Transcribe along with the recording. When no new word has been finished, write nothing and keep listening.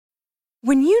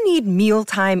When you need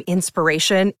mealtime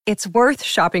inspiration, it's worth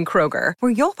shopping Kroger,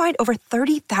 where you'll find over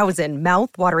 30,000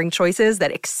 mouth-watering choices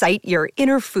that excite your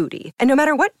inner foodie. And no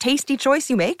matter what tasty choice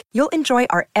you make, you'll enjoy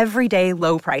our everyday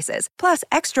low prices, plus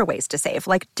extra ways to save,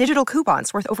 like digital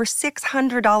coupons worth over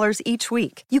 $600 each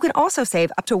week. You can also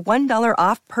save up to $1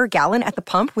 off per gallon at the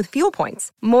pump with fuel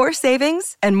points. More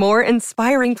savings and more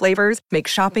inspiring flavors make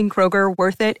shopping Kroger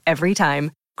worth it every time.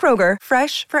 Kroger,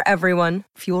 fresh for everyone.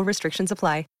 Fuel restrictions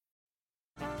apply.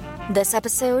 This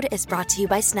episode is brought to you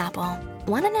by Snapple.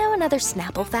 Want to know another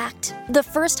Snapple fact? The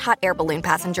first hot air balloon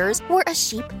passengers were a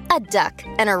sheep, a duck,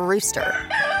 and a rooster.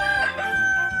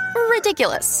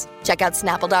 Ridiculous. Check out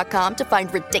Snapple.com to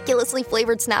find ridiculously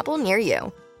flavored Snapple near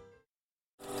you.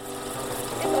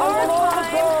 It's our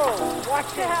time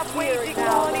to have wage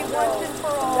equality once and for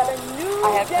all. That a new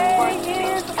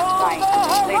day is on the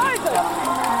horizon.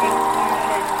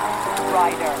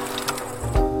 Rider.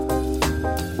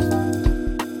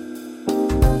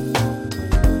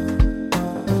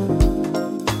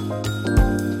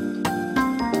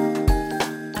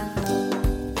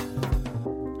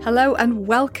 Hello and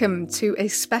welcome to a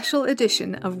special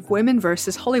edition of Women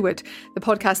vs. Hollywood, the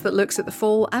podcast that looks at the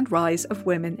fall and rise of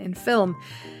women in film.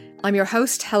 I'm your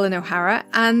host, Helen O'Hara,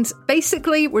 and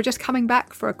basically we're just coming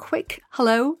back for a quick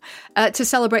hello to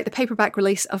celebrate the paperback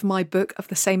release of my book of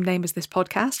the same name as this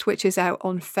podcast, which is out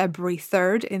on February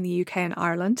 3rd in the UK and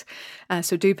Ireland.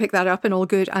 So do pick that up in all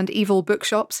good and evil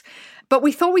bookshops. But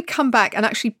we thought we'd come back and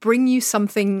actually bring you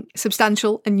something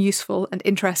substantial and useful and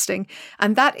interesting.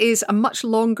 And that is a much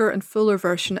longer and fuller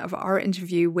version of our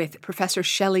interview with Professor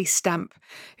Shelley Stamp,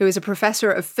 who is a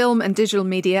professor of film and digital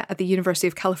media at the University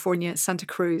of California, Santa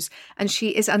Cruz. And she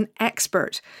is an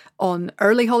expert on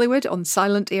early Hollywood, on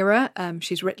silent era.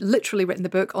 She's literally written the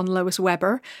book on Lois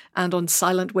Weber and on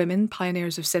silent women,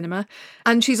 pioneers of cinema.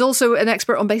 And she's also an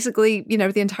expert on basically,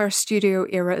 the entire studio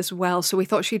era as well. So we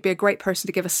thought she'd be a great person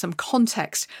to give us some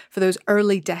context for those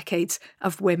early decades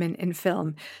of women in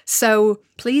film. So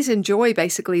please enjoy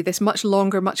basically this much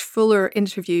longer, much fuller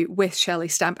interview with Shelley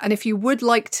Stamp. And if you would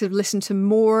like to listen to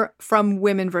more from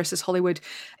Women vs. Hollywood,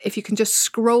 if you can just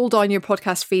scroll down your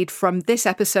podcast feed from this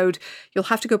episode, you'll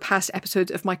have to go past episodes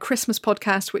of my Christmas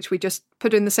podcast, which we just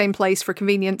put in the same place for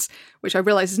convenience, which I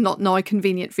realise is not now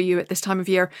convenient for you at this time of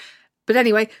year. But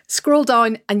anyway, scroll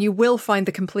down and you will find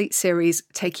the complete series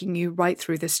taking you right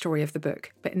through the story of the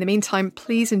book. But in the meantime,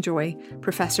 please enjoy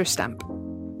Professor Stamp.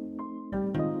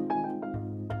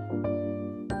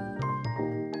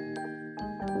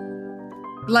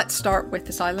 Let's start with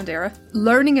the silent era.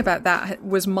 Learning about that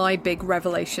was my big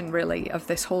revelation, really, of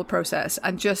this whole process.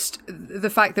 And just the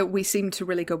fact that we seem to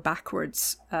really go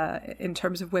backwards in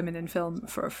terms of women in film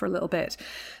for a little bit.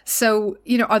 So,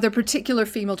 are there particular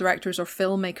female directors or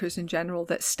filmmakers in general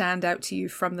that stand out to you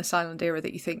from the silent era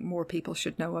that you think more people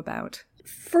should know about?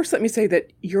 First, let me say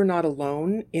that you're not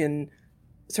alone in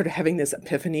sort of having this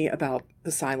epiphany about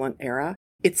the silent era.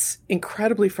 It's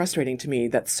incredibly frustrating to me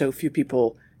that so few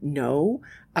people know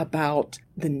about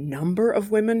the number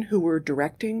of women who were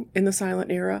directing in the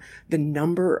silent era, the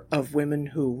number of women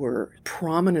who were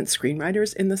prominent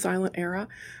screenwriters in the silent era.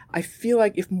 I feel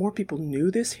like if more people knew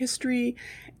this history,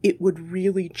 it would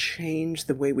really change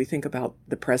the way we think about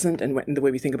the present and the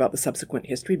way we think about the subsequent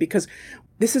history, because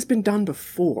this has been done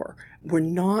before. We're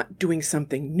not doing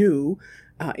something new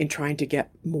in trying to get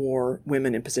more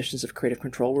women in positions of creative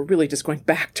control. We're really just going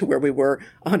back to where we were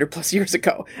 100 plus years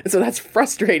ago. And so that's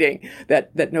frustrating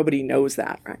that nobody knows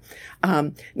that, right?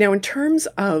 Now, in terms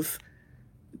of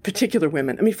particular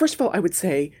women, first of all, I would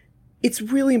say it's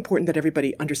really important that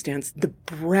everybody understands the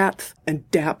breadth and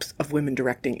depth of women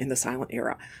directing in the silent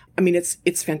era.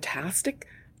 It's fantastic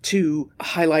to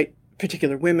highlight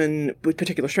particular women with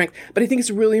particular strength, but I think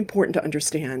it's really important to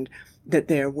understand that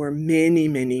there were many,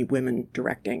 many women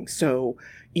directing. So,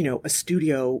 a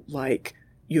studio like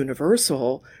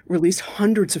Universal released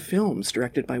hundreds of films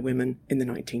directed by women in the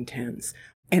 1910s.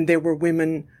 And there were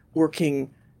women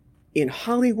working in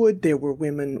Hollywood. There were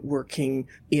women working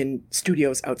in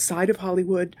studios outside of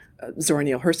Hollywood. Zora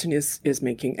Neale Hurston is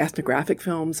making ethnographic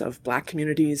films of Black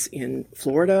communities in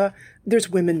Florida. There's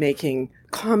women making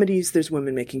comedies. There's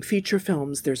women making feature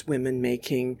films. There's women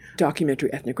making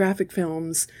documentary ethnographic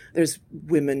films. There's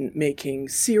women making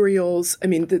serials.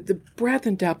 The breadth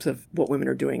and depth of what women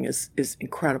are doing is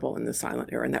incredible in the silent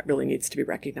era, and that really needs to be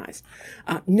recognized.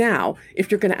 Now,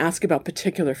 if you're going to ask about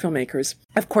particular filmmakers,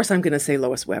 of course I'm going to say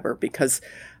Lois Weber, because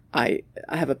I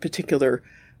have a particular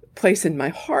place in my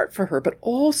heart for her, but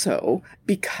also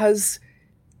because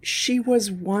she was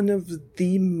one of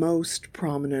the most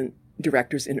prominent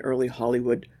directors in early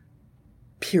Hollywood,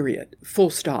 period, full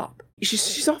stop.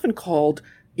 She's often called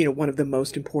one of the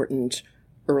most important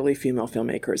early female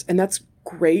filmmakers. And that's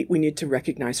great. We need to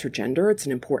recognize her gender. It's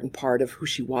an important part of who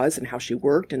she was and how she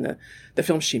worked and the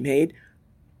films she made.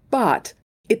 But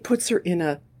it puts her in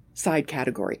a side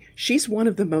category. She's one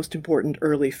of the most important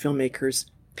early filmmakers,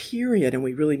 period. And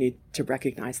we really need to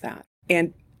recognize that.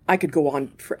 And I could go on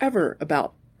forever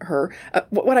about her.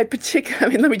 What I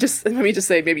particularly, let me just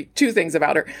say maybe two things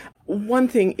about her. One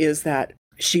thing is that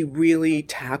she really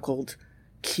tackled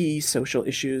key social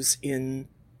issues in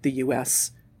the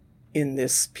U.S. in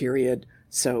this period.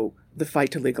 So the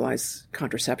fight to legalize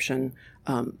contraception,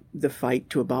 the fight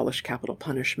to abolish capital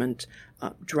punishment,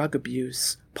 drug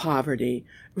abuse, poverty,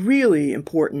 really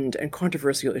important and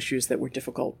controversial issues that were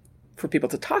difficult for people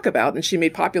to talk about. And she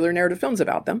made popular narrative films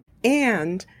about them.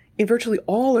 And in virtually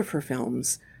all of her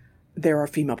films, there are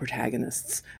female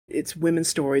protagonists. It's women's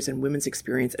stories and women's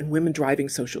experience and women driving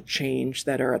social change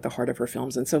that are at the heart of her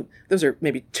films. And so those are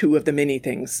maybe two of the many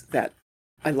things that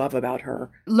I love about her.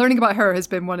 Learning about her has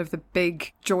been one of the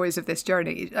big joys of this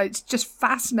journey. It's just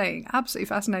fascinating, absolutely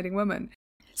fascinating woman.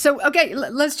 So, okay,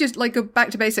 let's just go back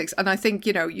to basics. And I think,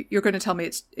 you're going to tell me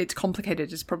it's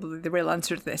complicated is probably the real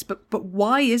answer to this. But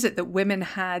why is it that women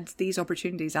had these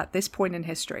opportunities at this point in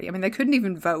history? I mean, they couldn't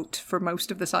even vote for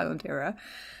most of the silent era.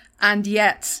 And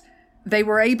yet they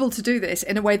were able to do this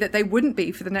in a way that they wouldn't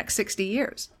be for the next 60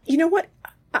 years. You know what?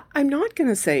 I'm not going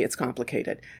to say it's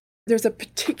complicated. There's a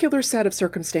particular set of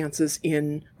circumstances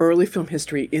in early film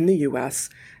history in the U.S.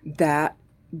 that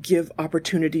give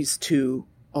opportunities to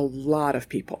a lot of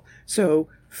people. So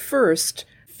first,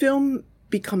 film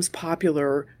becomes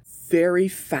popular very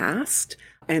fast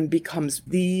and becomes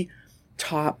the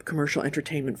top commercial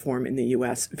entertainment form in the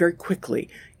U.S. very quickly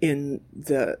in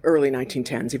the early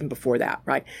 1910s, even before that,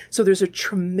 right? So there's a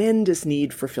tremendous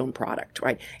need for film product,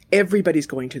 right? Everybody's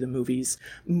going to the movies.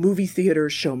 Movie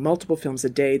theaters show multiple films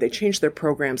a day. They change their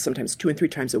programs sometimes 2 and 3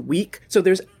 times a week. So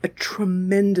there's a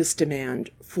tremendous demand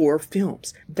for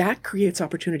films. That creates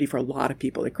opportunity for a lot of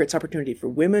people. It creates opportunity for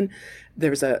women.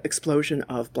 There's an explosion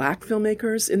of Black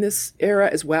filmmakers in this era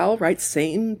as well, right?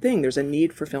 Same thing. There's a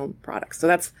need for film products. So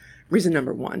that's reason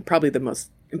number one, probably the most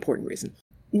important reason.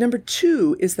 Number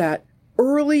two is that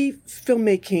early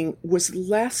filmmaking was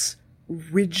less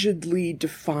rigidly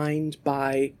defined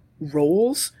by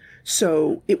roles.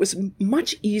 So it was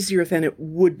much easier than it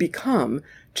would become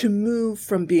to move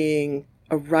from being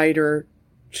a writer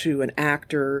to an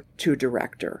actor to a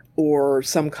director or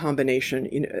some combination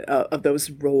of those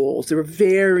roles. They were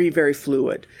very, very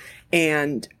fluid.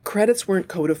 And credits weren't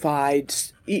codified.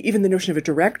 Even the notion of a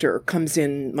director comes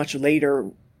in much later,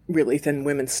 really, than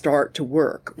women start to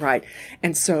work, right?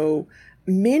 And so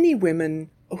many women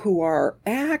who are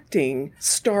acting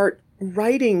start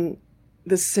writing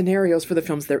the scenarios for the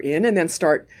films they're in and then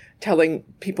start telling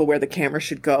people where the camera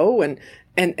should go. And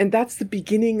that's the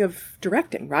beginning of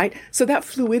directing, right? So that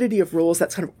fluidity of roles,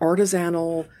 that sort of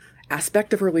artisanal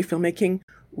aspect of early filmmaking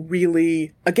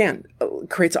really, again,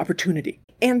 creates opportunity.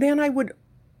 And then I would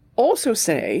also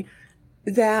say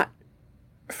that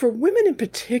for women in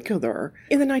particular,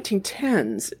 in the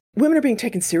 1910s, women are being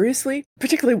taken seriously,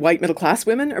 particularly white middle-class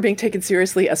women are being taken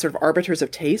seriously as sort of arbiters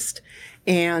of taste.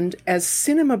 And as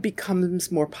cinema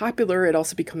becomes more popular, it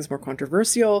also becomes more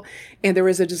controversial. And there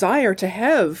is a desire to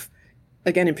have,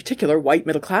 again, in particular, white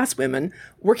middle-class women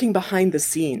working behind the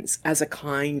scenes as a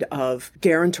kind of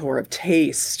guarantor of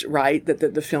taste, right?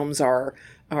 That the films are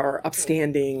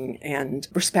upstanding and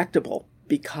respectable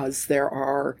because there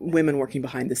are women working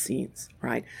behind the scenes,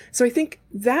 right? So I think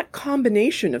that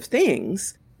combination of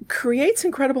things creates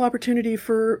incredible opportunity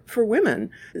for women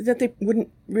that they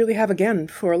wouldn't really have again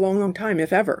for a long, long time,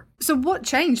 if ever. So what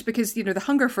changed? Because, the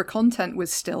hunger for content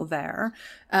was still there.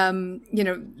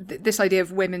 This idea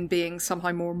of women being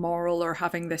somehow more moral or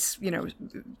having this,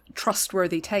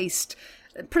 trustworthy taste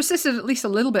persisted at least a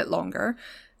little bit longer.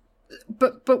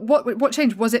 But what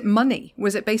changed? Was it money?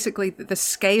 Was it basically the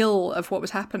scale of what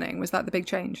was happening? Was that the big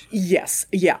change? Yes.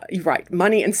 Yeah, you're right.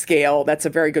 Money and scale, that's a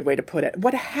very good way to put it.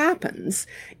 What happens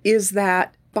is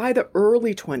that by the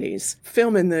early 20s,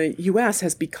 film in the U.S.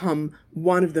 has become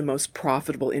one of the most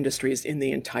profitable industries in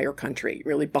the entire country,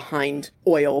 really behind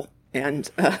oil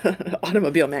and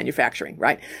automobile manufacturing,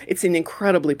 right? It's an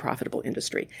incredibly profitable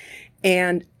industry.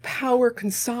 And power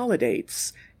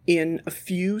consolidates in a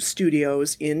few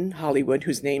studios in Hollywood,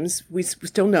 whose names we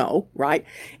still know, right?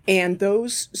 And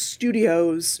those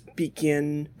studios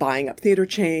begin buying up theater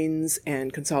chains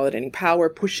and consolidating power,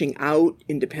 pushing out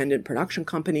independent production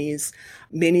companies,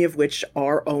 many of which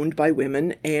are owned by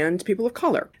women and people of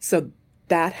color. So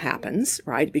that happens,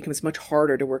 right? It becomes much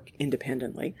harder to work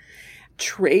independently.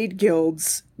 Trade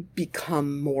guilds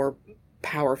become more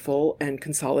powerful and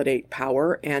consolidate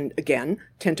power, and again,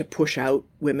 tend to push out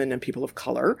women and people of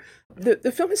color.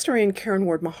 The film historian Karen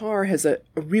Ward Mahar has a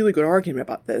really good argument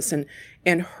about this,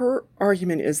 and her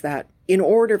argument is that in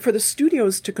order for the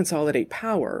studios to consolidate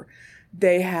power,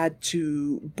 they had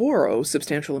to borrow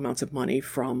substantial amounts of money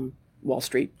from Wall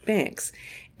Street banks.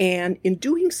 And in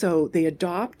doing so, they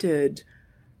adopted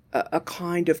a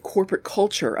kind of corporate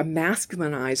culture, a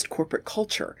masculinized corporate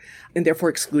culture, and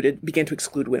therefore began to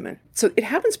exclude women. So it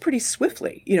happens pretty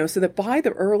swiftly, so that by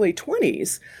the early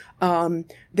 20s,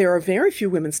 there are very few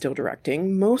women still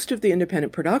directing. Most of the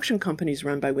independent production companies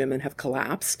run by women have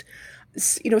collapsed.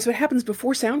 So it happens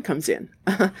before sound comes in,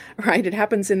 right? It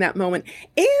happens in that moment.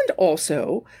 And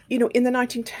also, in the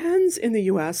 1910s in the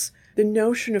US, the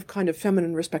notion of kind of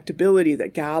feminine respectability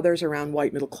that gathers around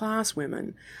white middle class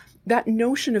women, that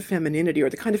notion of femininity, or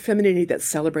the kind of femininity that's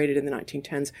celebrated in the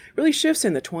 1910s, really shifts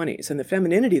in the 20s. And the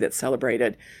femininity that's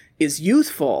celebrated is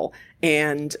youthful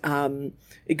and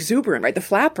exuberant, right? The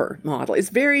flapper model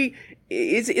is a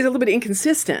little bit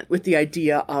inconsistent with the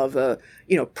idea of a,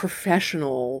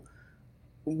 professional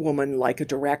woman like a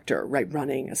director, right,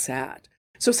 running a set.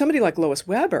 So somebody like Lois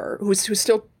Weber, who's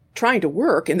still trying to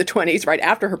work in the 20s, right,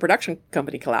 after her production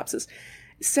company collapses,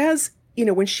 says,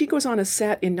 when she goes on a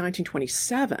set in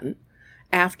 1927,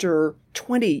 after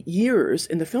 20 years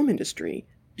in the film industry,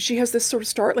 she has this sort of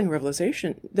startling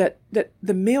realization that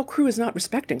the male crew is not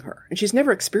respecting her. And she's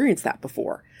never experienced that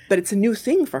before. But it's a new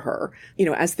thing for her,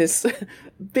 as this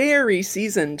very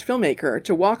seasoned filmmaker,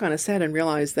 to walk on a set and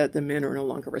realize that the men are no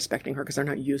longer respecting her because they're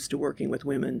not used to working with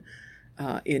women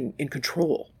in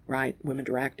control, right? Women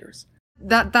directors.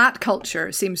 That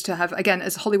culture seems to have, again,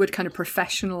 as Hollywood kind of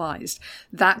professionalized,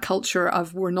 that culture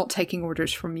of we're not taking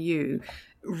orders from you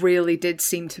really did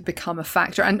seem to become a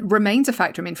factor and remains a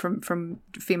factor. I mean, from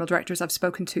female directors I've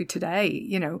spoken to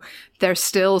today, they're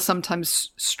still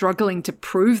sometimes struggling to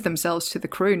prove themselves to the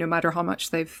crew, no matter how much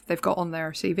they've got on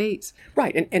their CVs.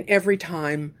 Right. And every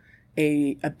time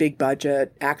a big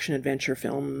budget action adventure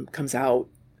film comes out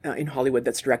in Hollywood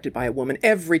that's directed by a woman,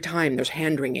 every time there's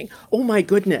hand-wringing. Oh my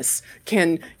goodness,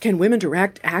 can women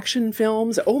direct action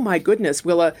films? Oh my goodness,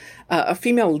 will a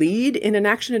female lead in an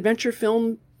action adventure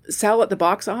film sell at the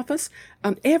box office?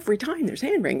 Every time there's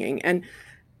hand-wringing. And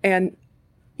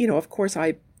of course,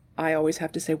 I always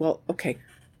have to say, well, okay,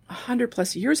 100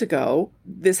 plus years ago,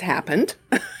 this happened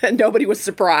and nobody was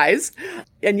surprised.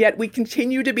 And yet we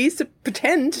continue to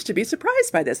pretend to be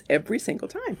surprised by this every single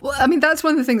time. Well, I mean, that's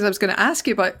one of the things I was going to ask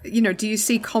you about. Do you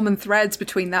see common threads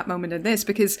between that moment and this?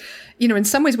 Because, in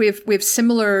some ways we have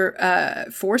similar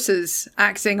forces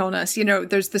acting on us.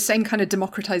 There's the same kind of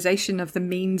democratization of the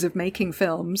means of making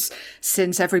films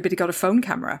since everybody got a phone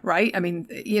camera, right? I mean,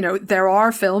 there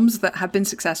are films that have been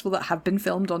successful that have been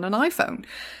filmed on an iPhone.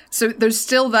 So there's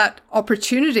still that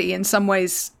opportunity in some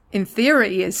ways. In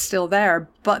theory, is still there,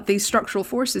 but these structural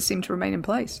forces seem to remain in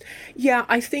place. Yeah,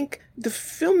 I think the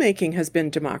filmmaking has been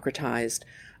democratized,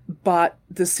 but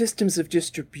the systems of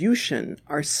distribution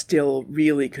are still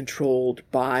really controlled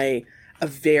by a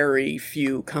very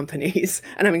few companies,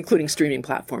 and I'm including streaming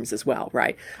platforms as well,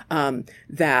 right?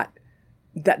 That's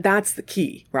the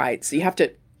key, right? So you have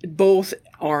to, both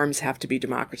arms have to be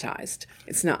democratized.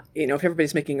 It's not, if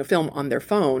everybody's making a film on their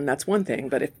phone, that's one thing,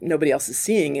 but if nobody else is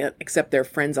seeing it except their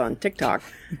friends on TikTok,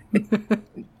 it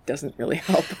doesn't really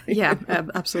help. Yeah,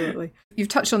 absolutely. You've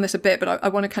touched on this a bit, but I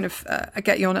want to kind of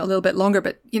get you on it a little bit longer.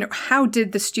 But, how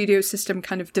did the studio system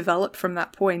kind of develop from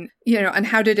that point? And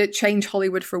how did it change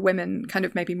Hollywood for women kind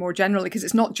of maybe more generally? Because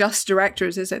it's not just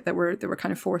directors, is it, that were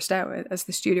kind of forced out as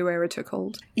the studio era took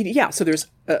hold? Yeah, so there's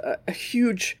a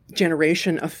huge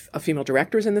generation of female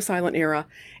directors in the silent era.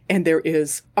 And there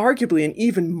is arguably an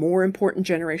even more important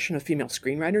generation of female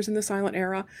screenwriters in the silent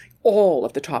era. All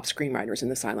of the top screenwriters in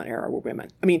the silent era were women.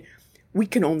 I mean, we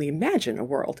can only imagine a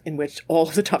world in which all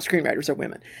of the top screenwriters are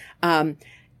women.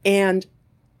 And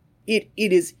it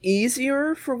is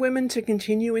easier for women to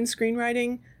continue in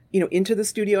screenwriting, into the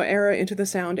studio era, into the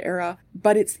sound era,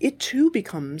 but it too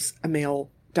becomes a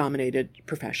male-dominated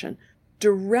profession.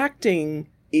 Directing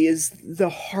is the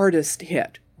hardest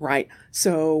hit, right?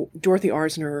 So Dorothy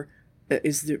Arzner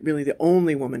is really the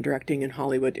only woman directing in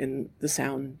Hollywood in the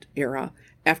sound era.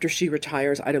 After she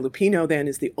retires, Ida Lupino then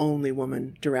is the only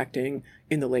woman directing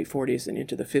in the late 40s and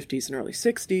into the 50s and early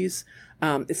 60s.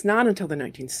 It's not until the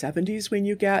 1970s when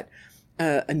you get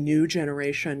a new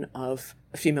generation of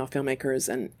female filmmakers.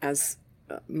 And as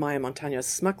Maya Montañez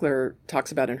Smuckler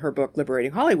talks about in her book,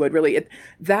 Liberating Hollywood, really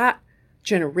that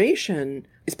generation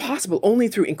is possible only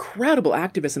through incredible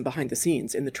activism behind the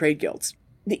scenes in the trade guilds.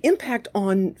 the impact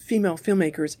on female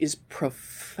filmmakers is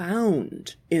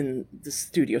profound in the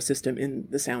studio system in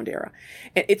the sound era.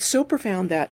 And it's so profound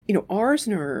that,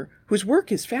 Arzner, whose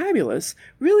work is fabulous,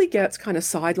 really gets kind of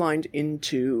sidelined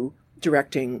into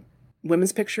directing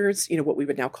women's pictures, what we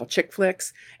would now call chick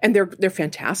flicks. And they're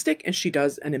fantastic. And she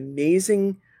does an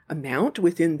amazing amount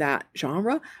within that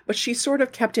genre, but she's sort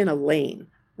of kept in a lane,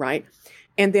 right?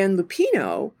 And then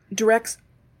Lupino directs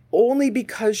only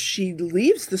because she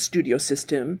leaves the studio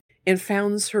system and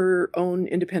founds her own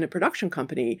independent production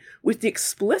company with the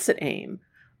explicit aim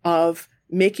of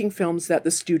making films that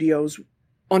the studios,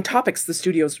 on topics the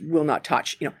studios will not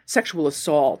touch, sexual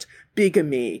assault,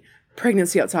 bigamy,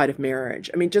 pregnancy outside of marriage.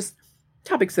 I mean, just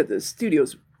topics that the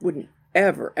studios wouldn't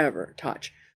ever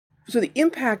touch. So the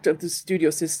impact of the studio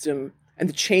system and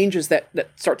the changes that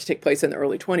start to take place in the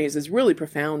early 20s is really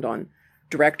profound on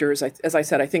directors. As I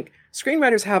said, I think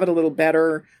screenwriters have it a little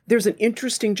better. There's an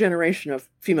interesting generation of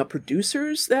female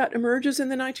producers that emerges in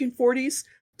the 1940s.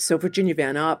 So Virginia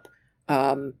Van Up,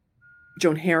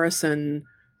 Joan Harrison,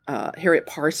 Harriet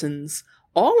Parsons,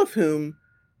 all of whom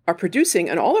are producing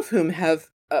and all of whom have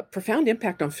a profound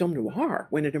impact on film noir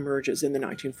when it emerges in the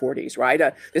 1940s, right?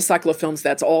 This cycle of films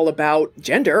that's all about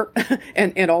gender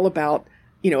and all about,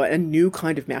 a new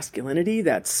kind of masculinity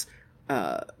that's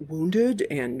wounded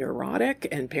and neurotic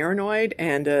and paranoid,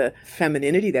 and a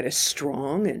femininity that is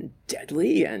strong and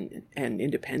deadly and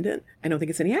independent. I don't think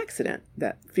it's any accident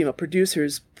that female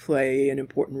producers play an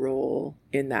important role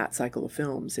in that cycle of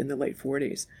films in the late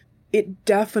 40s. It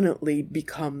definitely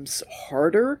becomes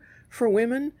harder for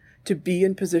women to be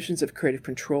in positions of creative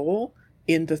control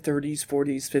in the 30s,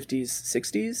 40s, 50s,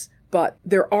 60s. But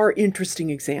there are interesting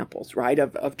examples, right,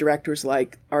 of directors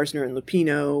like Arzner and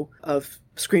Lupino, of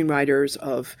screenwriters,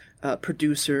 of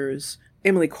producers.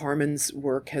 Emily Carmen's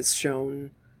work has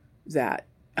shown that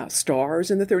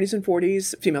stars in the 30s and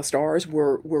 40s, female stars,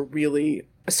 were really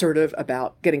assertive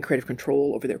about getting creative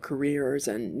control over their careers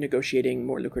and negotiating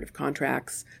more lucrative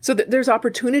contracts. So there's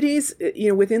opportunities,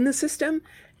 within the system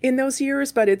in those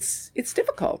years, but it's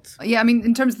difficult. Yeah, I mean,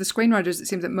 in terms of the screenwriters, it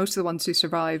seems that most of the ones who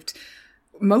survived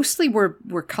mostly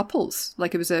were couples.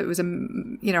 Like it was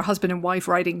a husband and wife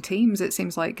writing teams. It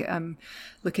seems like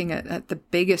looking at the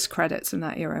biggest credits in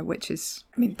that era, which is,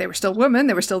 I mean, they were still women,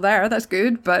 they were still there. That's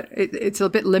good, but it's a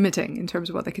bit limiting in terms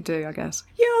of what they could do, I guess.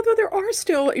 Yeah, although there are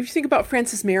still, if you think about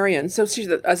Frances Marion, so she's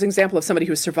as an example of somebody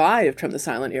who survived from the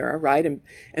silent era, right,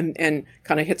 and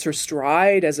kind of hits her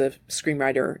stride as a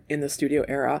screenwriter in the studio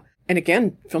era. And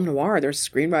again, film noir, there's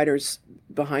screenwriters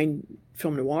behind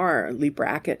film noir, Lee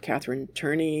Brackett, Catherine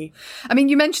Turney. I mean,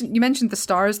 you mentioned the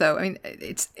stars, though. I mean,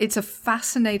 it's a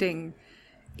fascinating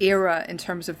era in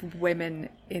terms of women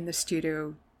in the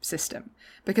studio system,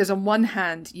 because on one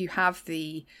hand you have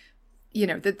the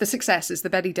successes, the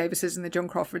Bette Davises and the Joan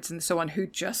Crawfords and so on, who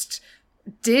just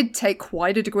did take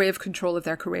quite a degree of control of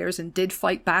their careers and did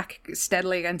fight back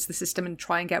steadily against the system and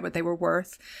try and get what they were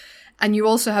worth. And you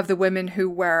also have the women who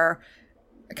were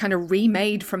kind of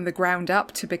remade from the ground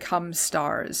up to become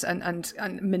stars and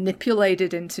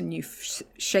manipulated into new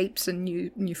shapes and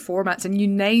new formats and new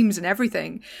names and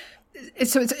everything.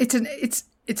 It's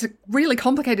a really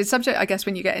complicated subject, I guess,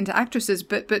 when you get into actresses.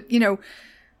 But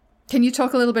can you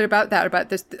talk a little bit about that, about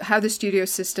this, how the studio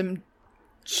system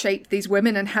shaped these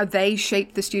women and how they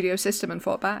shaped the studio system and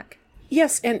fought back?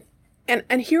 Yes, and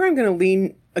here I'm going to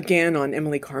lean again on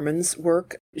Emily Carmen's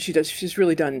work. She's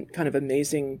really done kind of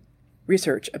amazing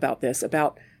research about this,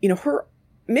 about, her,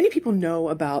 many people know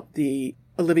about the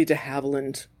Olivia de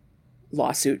Havilland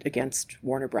lawsuit against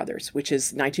Warner Brothers, which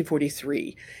is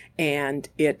 1943. And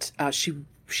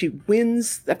she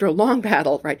wins, after a long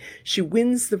battle, right? She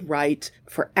wins the right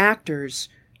for actors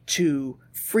to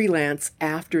freelance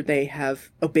after they have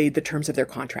obeyed the terms of their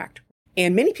contract.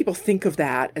 And many people think of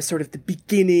that as sort of the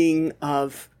beginning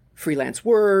of freelance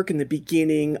work and the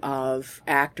beginning of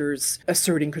actors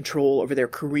asserting control over their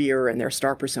career and their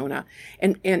star persona.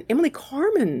 And Emily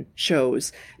Carmen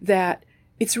shows that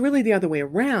it's really the other way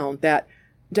around, that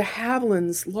de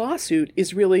Havilland's lawsuit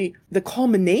is really the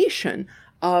culmination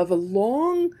of a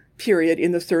long period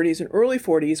in the 30s and early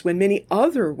 40s when many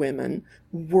other women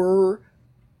were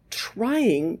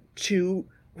trying to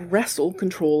wrestle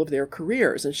control of their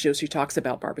careers. And she talks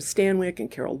about Barbara Stanwyck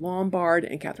and Carole Lombard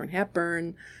and Katharine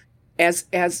Hepburn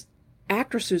as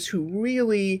actresses who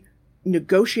really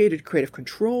negotiated creative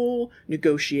control,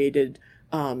 negotiated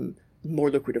more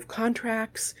lucrative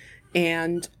contracts,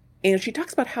 and she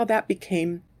talks about how that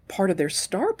became part of their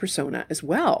star persona as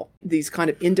well. These kind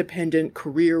of independent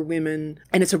career women,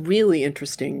 and it's a really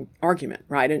interesting argument,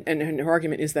 right? And her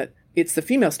argument is that it's the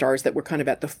female stars that were kind of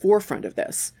at the forefront of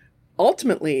this.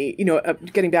 ultimately,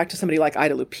 getting back to somebody like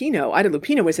Ida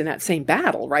Lupino was in that same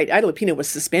battle, right? Ida Lupino was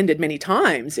suspended many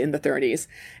times in the 30s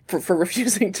for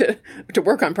refusing to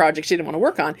work on projects she didn't want to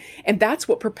work on. And that's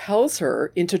what propels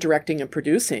her into directing and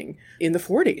producing in the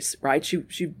 40s, right?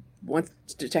 She wants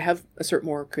to have a certain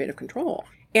more creative control.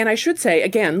 And I should say,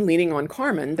 again, leaning on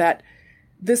Carmen, that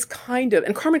this kind of,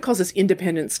 and Carmen calls this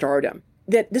independent stardom,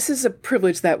 that this is a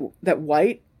privilege that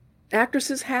white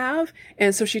actresses have.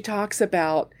 And so she talks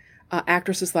about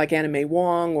actresses like Anna May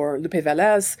Wong or Lupe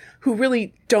Velez, who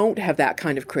really don't have that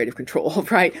kind of creative control,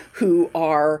 right? Who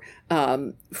are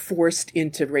forced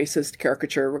into racist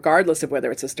caricature, regardless of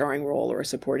whether it's a starring role or a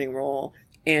supporting role,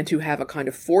 and who have a kind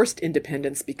of forced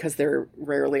independence because they're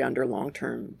rarely under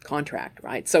long-term contract,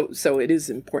 right? So it is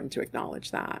important to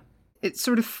acknowledge that. It's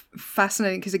sort of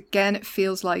fascinating because, again, it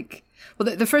feels like,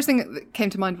 well, the first thing that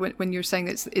came to mind when you're saying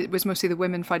that it was mostly the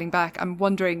women fighting back, I'm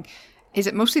wondering, is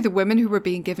it mostly the women who were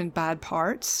being given bad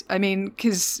parts? I mean,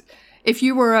 because if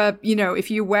you were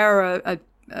a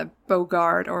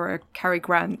Bogart or a Cary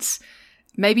Grant,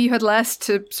 maybe you had less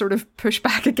to sort of push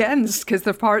back against because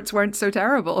the parts weren't so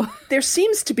terrible. There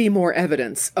seems to be more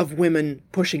evidence of women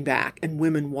pushing back and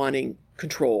women wanting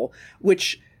control,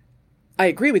 which I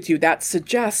agree with you. That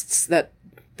suggests that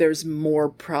there's more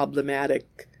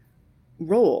problematic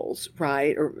roles,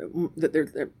 right? Or that there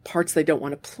are parts they don't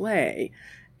want to play.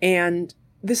 And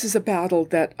this is a battle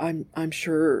that I'm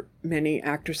sure many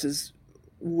actresses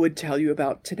would tell you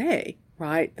about today,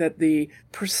 right? That the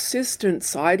persistent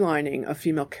sidelining of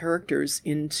female characters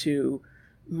into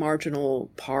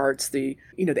marginal parts, the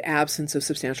absence of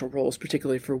substantial roles,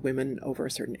 particularly for women over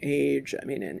a certain age. I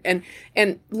mean,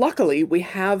 and luckily we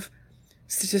have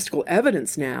statistical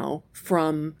evidence now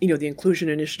from, the Inclusion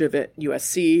Initiative at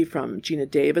USC, from Gina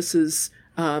Davis's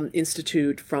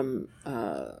institute, from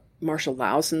Marshall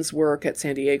Lauson's work at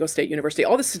San Diego State University,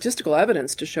 all the statistical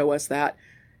evidence to show us that,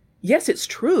 yes, it's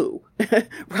true,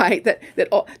 right? That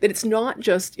it's not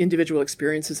just individual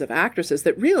experiences of actresses,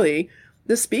 that really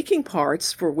the speaking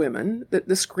parts for women,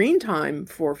 the screen time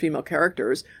for female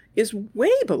characters is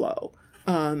way below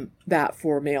that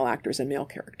for male actors and male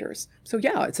characters. So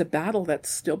yeah, it's a battle that's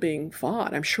still being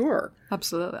fought, I'm sure.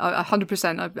 Absolutely,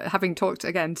 100%. Having talked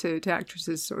again to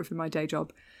actresses sort of in my day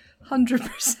job,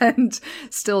 100%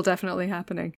 still definitely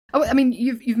happening. Oh, I mean,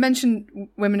 you've mentioned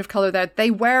women of color there.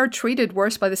 They were treated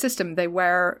worse by the system. They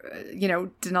were,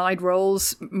 denied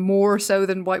roles more so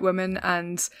than white women,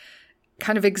 and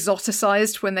kind of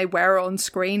exoticized when they were on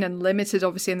screen, and limited,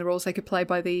 obviously, in the roles they could play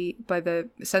by the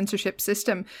censorship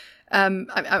system. I'm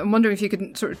wondering if you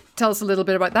could sort of tell us a little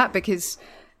bit about that, because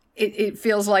it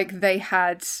feels like they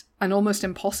had an almost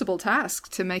impossible task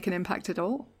to make an impact at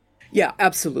all. Yeah,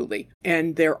 absolutely.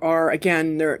 And there are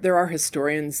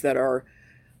historians that are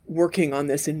working on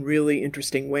this in really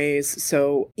interesting ways.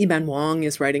 So Iman Wong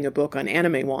is writing a book on Anna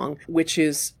May Wong, which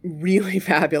is really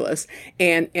fabulous.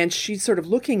 And she's sort of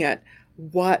looking at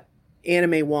what Anna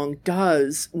May Wong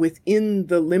does within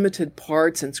the limited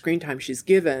parts and screen time she's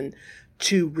given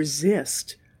to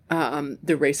resist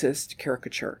the racist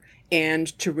caricature, and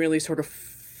to really sort of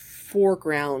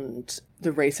foreground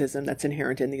the racism that's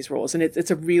inherent in these roles. And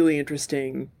it's a really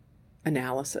interesting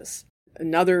analysis.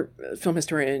 Another film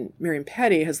historian, Miriam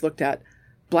Petty, has looked at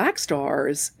Black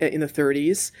stars in the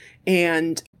 30s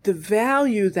and the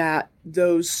value that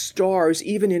those stars,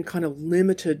 even in kind of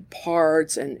limited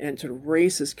parts and sort of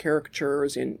racist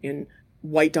caricatures in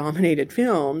white-dominated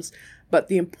films, but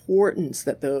the importance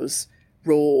that those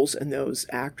roles and those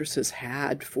actresses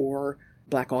had for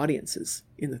Black audiences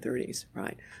in the 30s,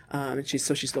 right? And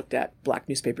she's looked at Black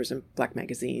newspapers and Black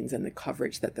magazines and the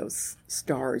coverage that those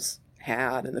stars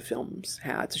had and the films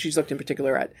had. So she's looked in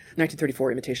particular at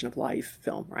 1934 Imitation of Life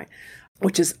film, right?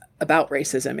 Which is about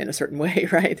racism in a certain way,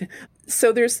 right?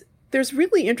 So there's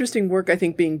really interesting work, I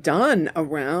think, being done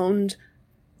around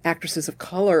actresses of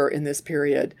color in this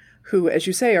period who, as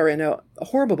you say, are in a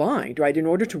horrible bind, right? In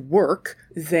order to work,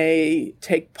 they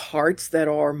take parts that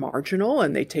are marginal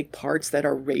and they take parts that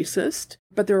are racist,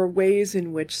 but there are ways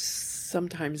in which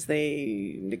sometimes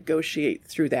they negotiate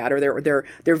through that, or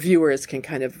their viewers can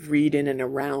kind of read in and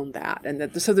around that.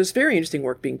 And so there's very interesting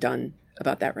work being done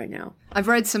about that right now. I've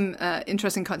read some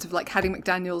interesting kinds of, like, Hattie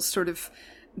McDaniel's sort of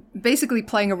basically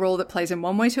playing a role that plays in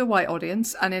one way to a white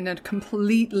audience and in a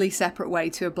completely separate way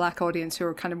to a Black audience who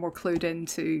are kind of more clued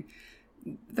into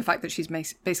the fact that she's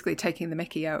basically taking the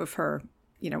mickey out of her,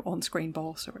 on-screen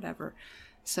boss or whatever.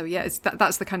 So yeah,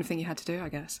 that's the kind of thing you had to do, I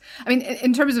guess. I mean,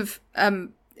 in terms of,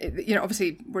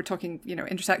 obviously we're talking,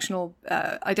 intersectional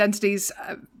identities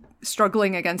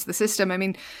struggling against the system. I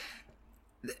mean,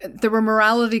 there were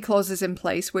morality clauses in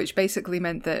place, which basically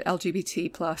meant that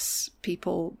LGBT plus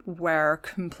people were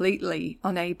completely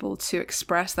unable to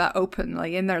express that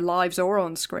openly in their lives or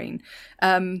on screen.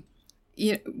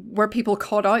 Were people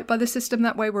caught out by the system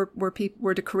that way? Were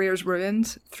the careers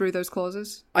ruined through those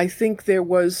clauses? I think there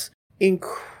was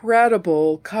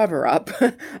incredible cover-up,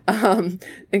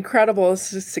 incredible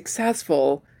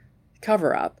successful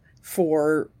cover-up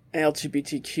for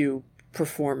LGBTQ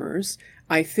performers.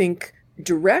 I think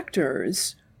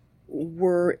directors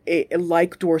were,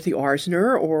 like Dorothy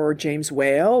Arzner or James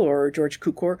Whale or George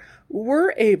Cukor,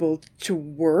 were able to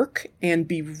work and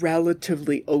be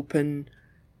relatively open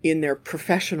in their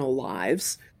professional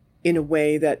lives in a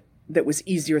way that was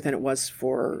easier than it was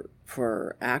for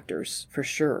actors, for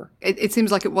sure. It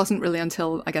seems like it wasn't really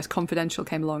until, I guess, Confidential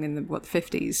came along in the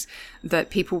 50s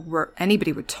that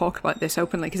anybody would talk about this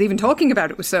openly, because even talking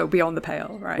about it was so beyond the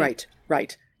pale, right?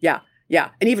 Right. Yeah.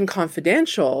 And even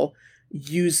Confidential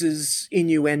uses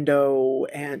innuendo,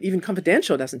 and even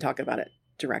Confidential doesn't talk about it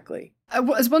directly. I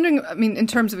was wondering, I mean, in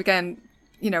terms of, again,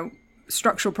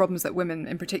 structural problems that women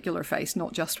in particular face,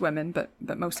 not just women, but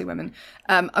mostly women.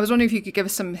 I was wondering if you could give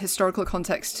us some historical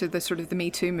context to the sort of the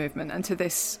Me Too movement and to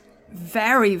this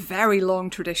very, very long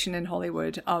tradition in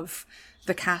Hollywood of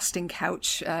the casting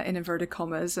couch, in inverted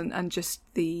commas, and just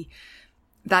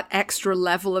that extra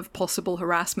level of possible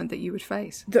harassment that you would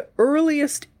face. The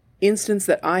earliest instance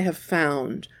that I have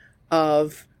found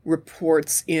of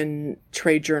reports in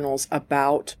trade journals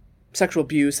about sexual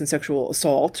abuse and sexual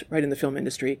assault, right, in the film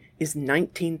industry is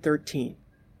 1913.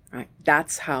 Right,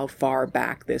 that's how far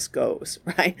back this goes,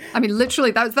 right? I mean,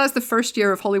 literally, that's the first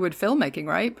year of Hollywood filmmaking,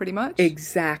 right? Pretty much.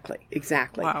 Exactly.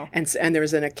 Wow. And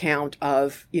there's an account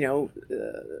of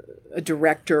a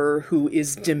director who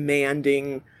is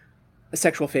demanding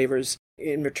sexual favors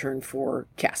in return for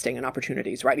casting and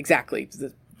opportunities, right? Exactly,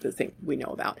 the thing we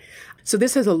know about. So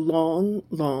this has a long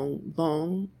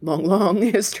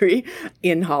history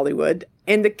in Hollywood.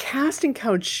 And the casting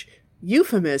couch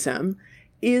euphemism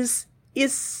is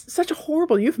such a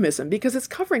horrible euphemism because it's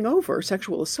covering over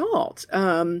sexual assault.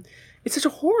 It's such a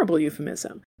horrible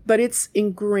euphemism. But it's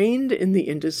ingrained in the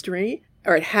industry,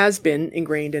 or it has been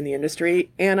ingrained in the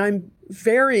industry. And I'm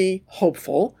very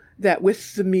hopeful that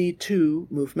with the Me Too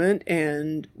movement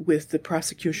and with the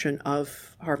prosecution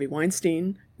of Harvey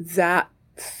Weinstein, that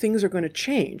things are going to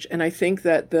change. And I think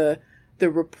that the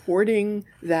reporting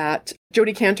that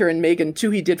Jodi Kantor and Megan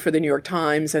Toohey did for the New York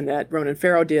Times and that Ronan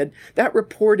Farrow did, that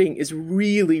reporting is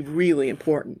really, really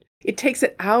important. It takes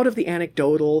it out of the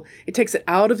anecdotal, it takes it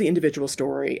out of the individual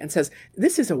story and says,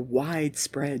 this is a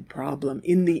widespread problem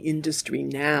in the industry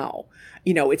now.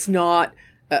 It's not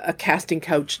a casting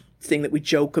couch thing that we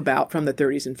joke about from the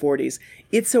 30s and 40s.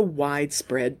 It's a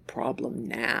widespread problem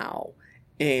now.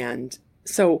 And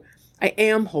so I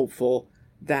am hopeful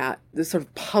that the sort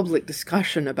of public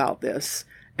discussion about this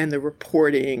and the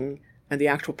reporting and the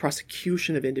actual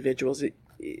prosecution of individuals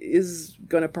is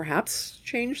going to perhaps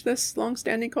change this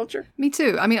long-standing culture. Me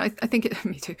too. I mean, I think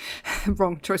me too.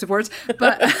 Wrong choice of words.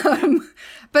 But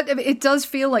it does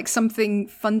feel like something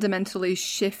fundamentally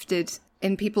shifted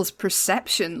in people's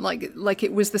perception, like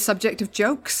it was the subject of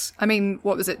jokes. I mean,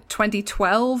 what was it,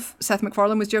 2012? Seth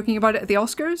MacFarlane was joking about it at the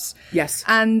Oscars? Yes.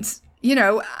 And,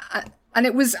 and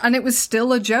it was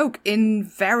still a joke in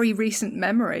very recent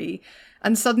memory.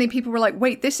 And suddenly people were like,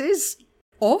 wait, this is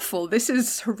awful. This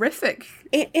is horrific.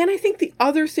 And I think the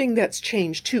other thing that's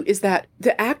changed too is that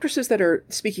the actresses that are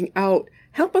speaking out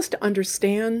help us to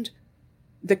understand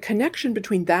the connection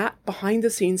between that behind the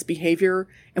scenes behavior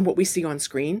and what we see on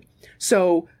screen.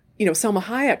 So, Selma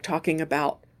Hayek talking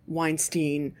about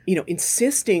Weinstein,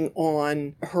 insisting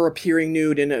on her appearing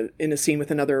nude in a scene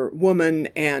with another woman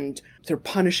and sort of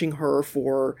punishing her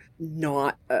for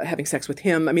not having sex with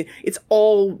him. I mean, it's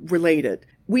all related.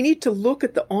 We need to look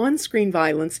at the on-screen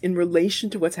violence in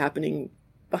relation to what's happening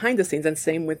behind the scenes, and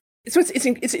same with. So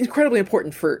it's incredibly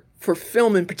important for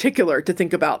film in particular to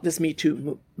think about this Me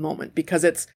Too moment, because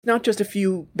it's not just a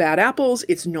few bad apples.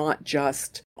 It's not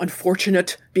just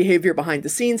unfortunate behavior behind the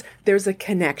scenes. There's a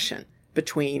connection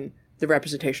between the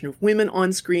representation of women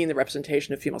on screen, the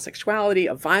representation of female sexuality,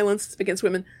 of violence against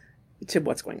women, to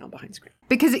what's going on behind screen.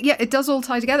 Because, it does all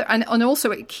tie together. And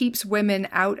also it keeps women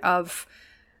out of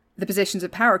the positions of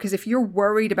power, because if you're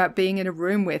worried about being in a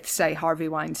room with, say, Harvey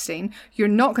Weinstein, you're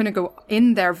not going to go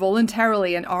in there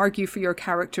voluntarily and argue for your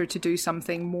character to do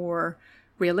something more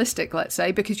realistic, let's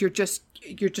say, because you're just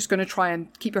going to try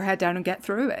and keep your head down and get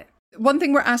through it. One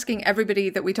thing we're asking everybody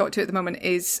that we talk to at the moment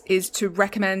is to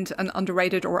recommend an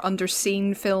underrated or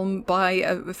underseen film by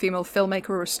a female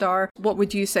filmmaker or star. What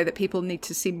would you say that people need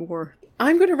to see more?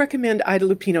 I'm going to recommend Ida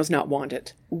Lupino's Not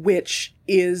Wanted, which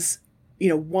is,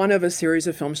 one of a series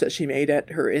of films that she made at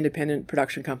her independent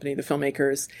production company, The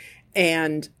Filmmakers.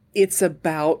 And it's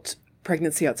about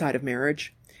pregnancy outside of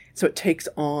marriage. So it takes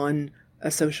on a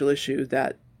social issue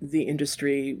that the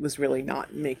industry was really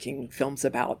not making films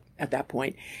about at that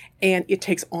point. And it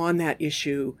takes on that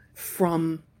issue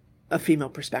from a female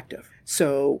perspective.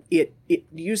 So it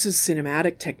uses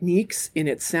cinematic techniques in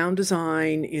its sound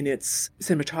design, in its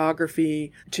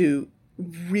cinematography, to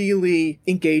really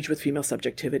engage with female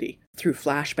subjectivity through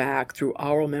flashback, through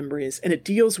oral memories. And it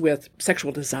deals with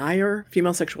sexual desire,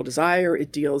 female sexual desire.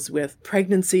 It deals with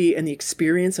pregnancy and the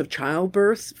experience of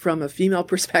childbirth from a female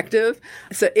perspective.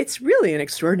 So it's really an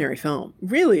extraordinary film,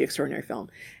 really extraordinary film.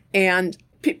 And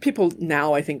people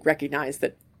now, I think, recognize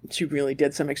that she really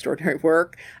did some extraordinary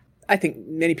work. I think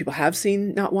many people have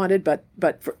seen Not Wanted, but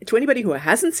to anybody who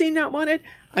hasn't seen Not Wanted,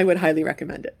 I would highly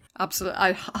recommend it. Absolutely.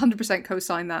 I 100%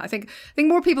 co-sign that. I think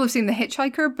more people have seen The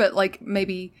Hitchhiker, but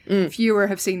maybe fewer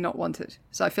have seen Not Wanted.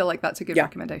 So I feel like that's a good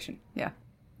recommendation. Yeah.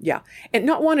 Yeah. And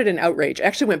Not Wanted and Outrage. I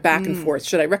actually went back and forth.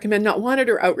 Should I recommend Not Wanted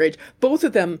or Outrage? Both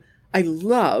of them I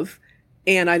love,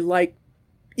 and I like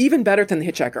even better than The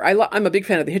Hitchhiker. I'm a big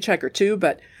fan of The Hitchhiker too,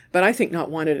 but I think Not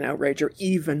Wanted and Outrage are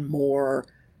even more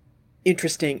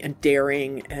interesting and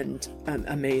daring and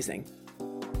amazing.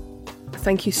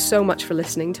 Thank you so much for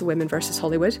listening to Women vs.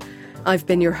 Hollywood. I've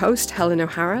been your host, Helen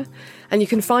O'Hara, and you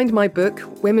can find my book,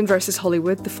 Women vs.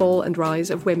 Hollywood, The Fall and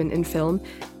Rise of Women in Film,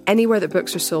 anywhere that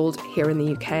books are sold here in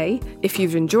the UK. If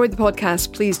you've enjoyed the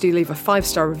podcast, please do leave a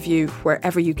 5-star review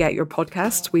wherever you get your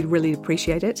podcasts. We'd really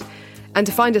appreciate it. And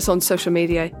to find us on social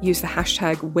media, use the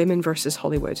hashtag Women vs.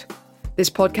 Hollywood. This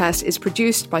podcast is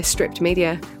produced by Stripped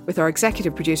Media, with our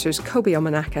executive producers Kobe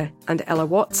Omanaka and Ella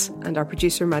Watts, and our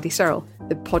producer Maddie Searle.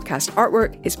 The podcast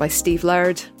artwork is by Steve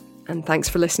Laird. And thanks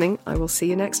for listening. I will see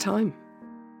you next time.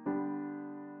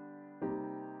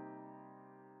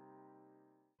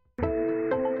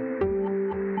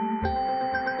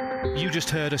 You just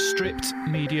heard a Stripped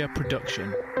Media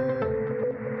production.